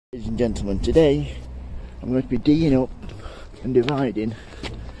Ladies and gentlemen, today I'm going to be digging up and dividing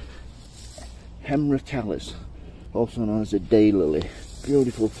Hemratalis, also known as a daylily.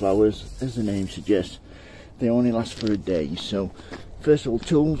 Beautiful flowers, as the name suggests. They only last for a day. So first of all,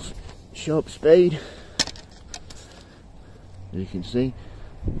 tools, sharp spade, as you can see,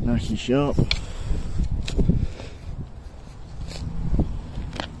 nice and sharp,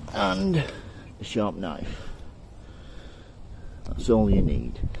 and a sharp knife. That's all you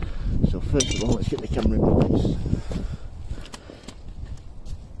need. So first of all, let's get the camera in place.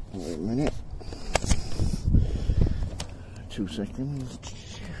 Wait a minute. 2 seconds.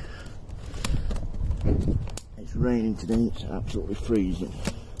 It's raining today, it's absolutely freezing.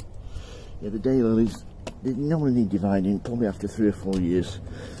 Yeah, the daylilies, they normally need dividing, probably after 3 or 4 years.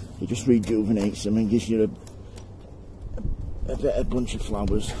 It just rejuvenates them and gives you a better bunch of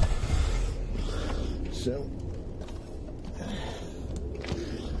flowers. So,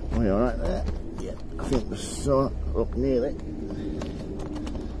 are we alright there? Yeah, I think we're sort up nearly.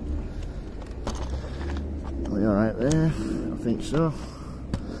 Are we alright there? I think so.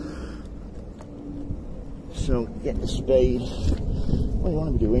 So, get the spade. What you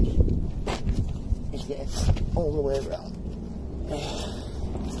want to be doing is get it all the way around.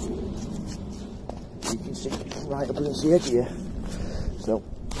 You can see right up against the edge here. So,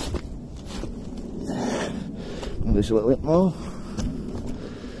 move this a little bit more.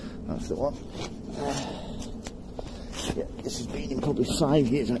 That's the one. Yeah, this has been in probably 5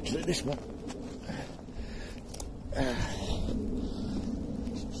 years actually, this one.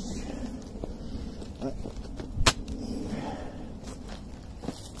 Right.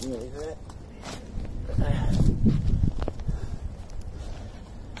 Nearly there.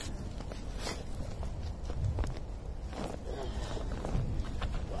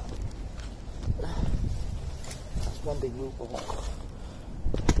 That's one big root ball.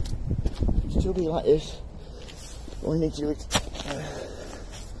 Still be like this. All you need to do is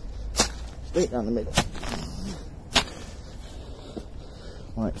straight down the middle,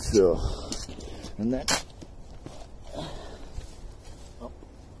 like so, and then up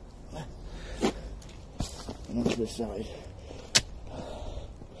and onto the side.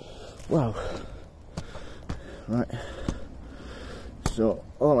 Wow. Right. So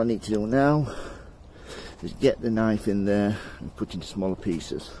all I need to do now is get the knife in there and put into smaller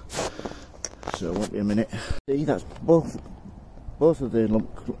pieces. So it won't be a minute. See, that's both of the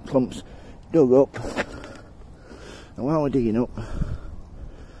clumps dug up, and while we're digging up,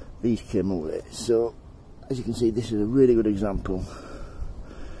 these came over it. So as you can see, this is a really good example.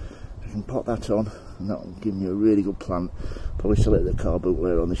 I can pop that on, and that will give me a really good plant. Probably sell it at the car boot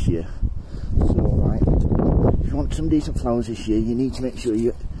later on this year. So right, if you want some decent flowers this year, you need to make sure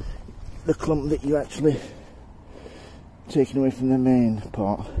the clump that you're actually taking away from the main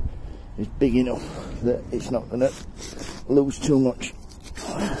part is big enough that it's not going to lose too much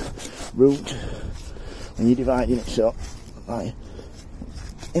root when you're dividing it. So, like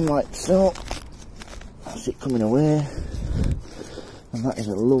so. That's it coming away, and that is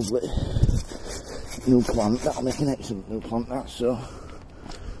a lovely new plant. That'll make an excellent new plant. That. So,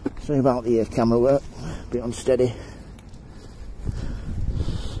 sorry about the camera work, a bit unsteady.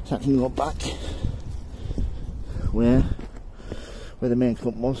 So I can go back where the main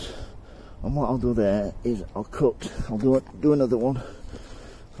clump was. And what I'll do there is I'll do another one.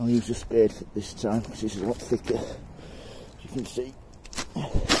 I'll use the spade this time because this is a lot thicker, as you can see.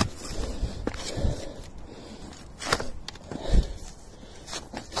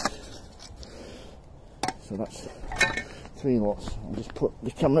 So that's 3 lots. I'll just put the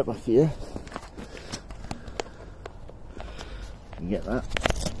camera back here. You get that.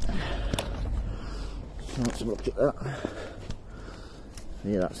 So let's have a look at that.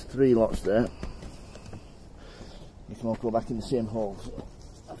 Yeah, that's 3 lots there. You can all go back in the same hole. So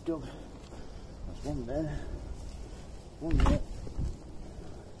I've dug. That's one there. One there.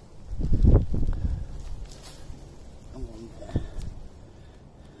 And one there.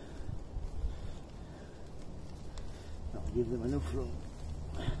 That'll give them enough room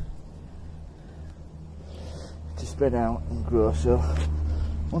to spread out and grow. So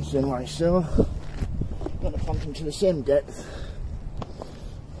once they're like so, I'm going to plant them to the same depth.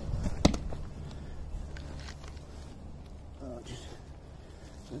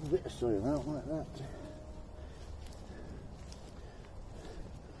 A little bit of soil out like that.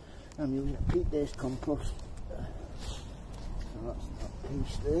 I'm using a peat-based compost. So that's that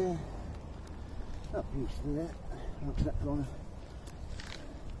piece there. That piece there. Up to that corner.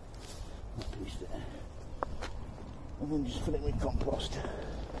 That piece there. And then just fill it with compost.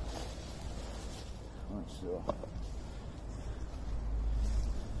 Like so.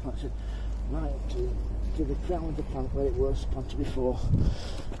 That's it. Right to the crown of the plant where it was planted before.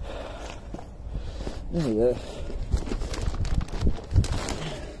 There we go.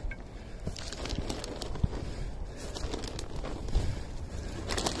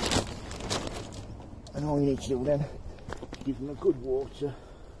 And all you need to do then is give them a good water.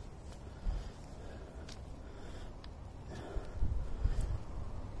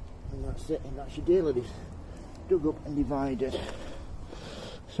 And that's it, and that's your daylilies dug up and divided.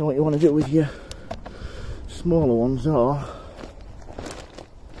 So what you want to do with your smaller ones are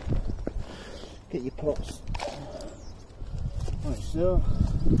get your pots like so.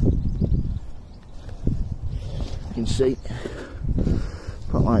 You can see,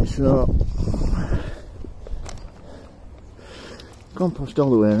 pot like so. Compost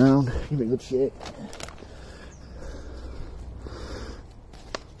all the way around, give it a good shake.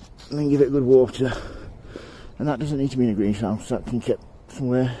 And then give it a good water. And that doesn't need to be in a greenhouse, that can be kept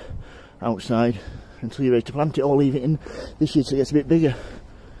somewhere outside until you're ready to plant it, or leave it in this year till it gets a bit bigger.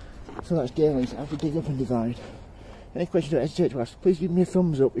 So that's daylilies, how to dig up and divide. Any questions, don't hesitate to ask. Please give me a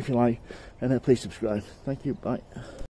thumbs up if you like, and please subscribe. Thank you, bye.